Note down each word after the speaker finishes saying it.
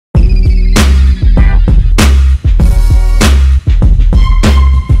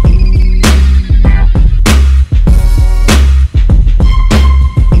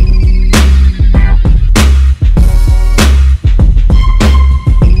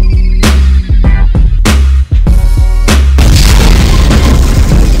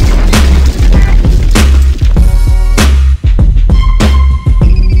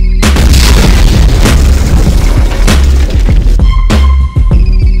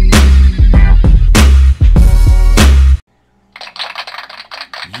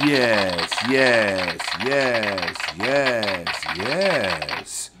Yes, yes, yes,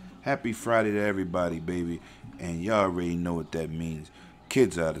 yes. Happy Friday to everybody, baby. And y'all already know what that means.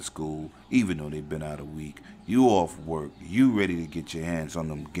 Kids out of school, even though they've been out a week. You off work. You ready to get your hands on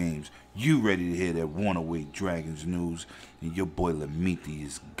them games. You ready to hear that 108 Dragons news. And your boy Lamiti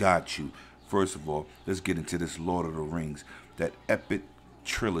has got you. First of all, let's get into this Lord of the Rings. That epic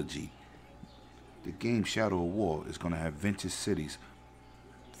trilogy. The game Shadow of War is going to have vintage cities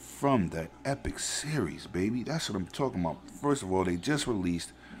from that epic series, baby. That's what I'm talking about. First of all, they just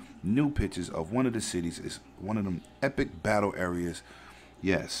released new pictures of one of the cities. It's one of them epic battle areas.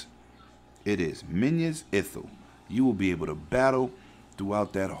 Yes, it is Minas Ithil. You will be able to battle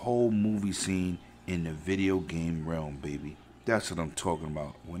throughout that whole movie scene in the video game realm, baby. That's what I'm talking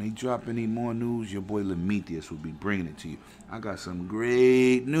about. When they drop any more news, your boy Lamitius will be bringing it to you. I got some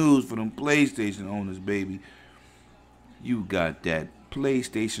great news for them PlayStation owners, baby. You got that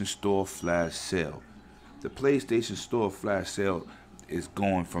PlayStation Store flash sale. The PlayStation Store flash sale is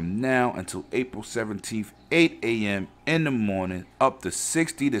going from now until April 17th, 8 a.m. in the morning, up to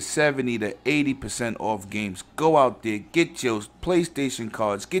 60 to 70 to 80% off games. Go out there, get your PlayStation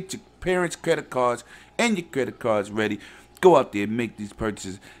cards, get your parents' credit cards and your credit cards ready. Go out there and make these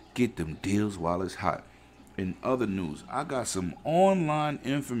purchases. Get them deals while it's hot. In other news, I got some online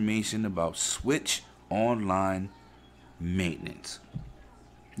information about Switch Online Maintenance.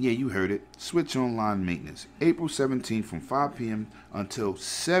 Yeah, you heard it. Switch Online Maintenance. April 17th from 5 p.m. until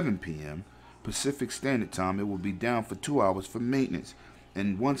 7 p.m. Pacific Standard Time. It will be down for 2 hours for maintenance.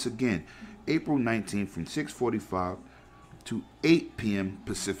 And once again, April 19th from 6:45 to 8 p.m.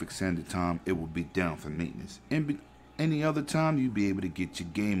 Pacific Standard Time. It will be down for maintenance. Any other time, you'll be able to get your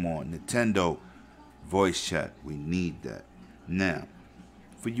game on. Nintendo voice chat. We need that. Now,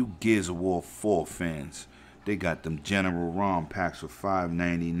 for you Gears of War 4 fans, they got them General ROM packs for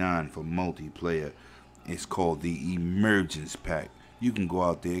 $5.99 for multiplayer. It's called the Emergence Pack. You can go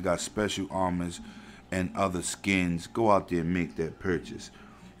out there. It got special armors and other skins. Go out there and make that purchase.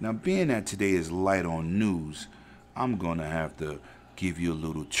 Now, being that today is light on news, I'm going to have to give you a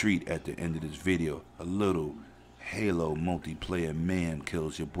little treat at the end of this video. A little Halo multiplayer man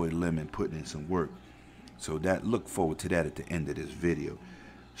kills. Your boy Lemon putting in some work. So look forward to that at the end of this video.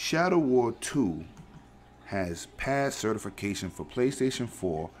 Shadow War 2 has passed certification for PlayStation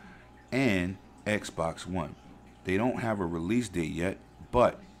 4 and Xbox One. They don't have a release date yet,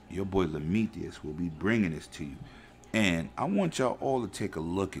 but your boy Lamitius will be bringing this to you. And I want y'all all to take a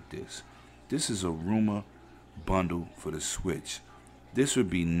look at this. This is a rumor bundle for the Switch. This would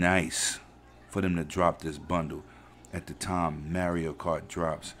be nice for them to drop this bundle at the time Mario Kart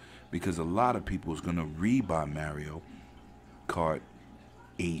drops, because a lot of people is going to rebuy Mario Kart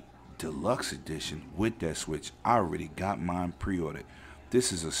 8 Deluxe Edition with that Switch. I already got mine pre-ordered.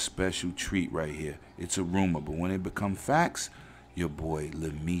 This is a special treat right here. It's a rumor, but when it become facts, your boy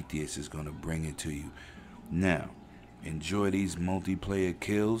Lamitius is going to bring it to you. Now, enjoy these multiplayer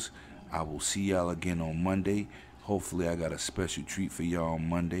kills. I will see y'all again on Monday. Hopefully I got a special treat for y'all on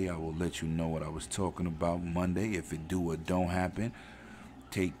Monday. I will let you know what I was talking about Monday, if it do or don't happen.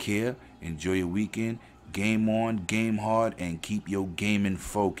 Take care. Enjoy your weekend. Game on, game hard, and keep your gaming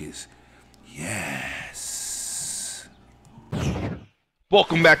focus. Yes.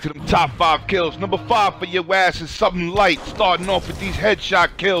 Welcome back to them top 5 kills. Number 5 for your ass is something light. Starting off with these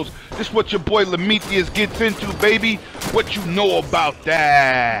headshot kills. This is what your boy Lamitius gets into, baby. What you know about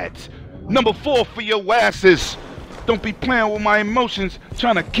that? Number 4 for your asses. Don't be playing with my emotions,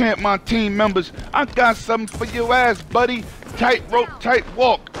 trying to camp my team members. I got something for your ass, buddy. Tight rope, tight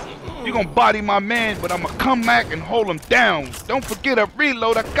walk. You gonna body my man, but I'ma come back and hold him down. Don't forget a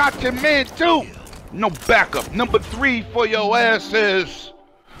reload, I got your man too. No backup. Number 3 for your asses.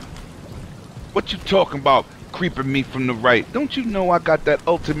 What you talking about? Creeping me from the right. Don't you know I got that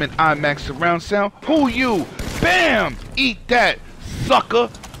ultimate IMAX surround sound? Who you? Bam! Eat that, sucker.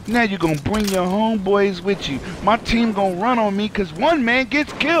 Now you're gonna bring your homeboys with you. My team gonna run on me cause one man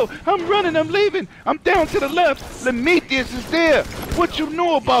gets killed. I'm running, I'm leaving. I'm down to the left. Lamitius is there. What you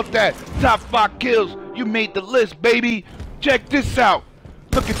know about that? Top 5 kills. You made the list, baby. Check this out.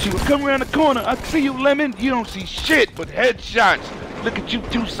 Look at you. Come around the corner. I see you, Lemon. You don't see shit but headshots. Look at you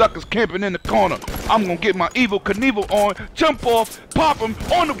 2 suckers camping in the corner. I'm gonna get my Evil Knievel on, jump off, pop him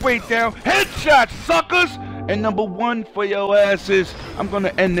on the way down. Headshots, suckers! And number 1 for your asses, I'm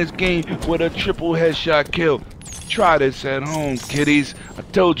gonna end this game with a triple headshot kill. Try this at home, kiddies. I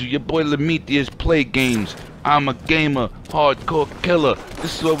told you, your boy Lamitius play games. I'm a gamer, hardcore killer.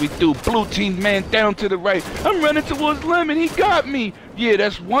 This is what we do. Blue team man down to the right. I'm running towards Lemon. He got me. Yeah,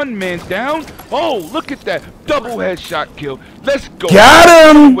 that's one man down. Oh, look at that. Double headshot kill. Let's go.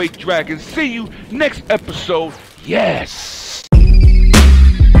 Got him! 108 Dragons. See you next episode. Yes.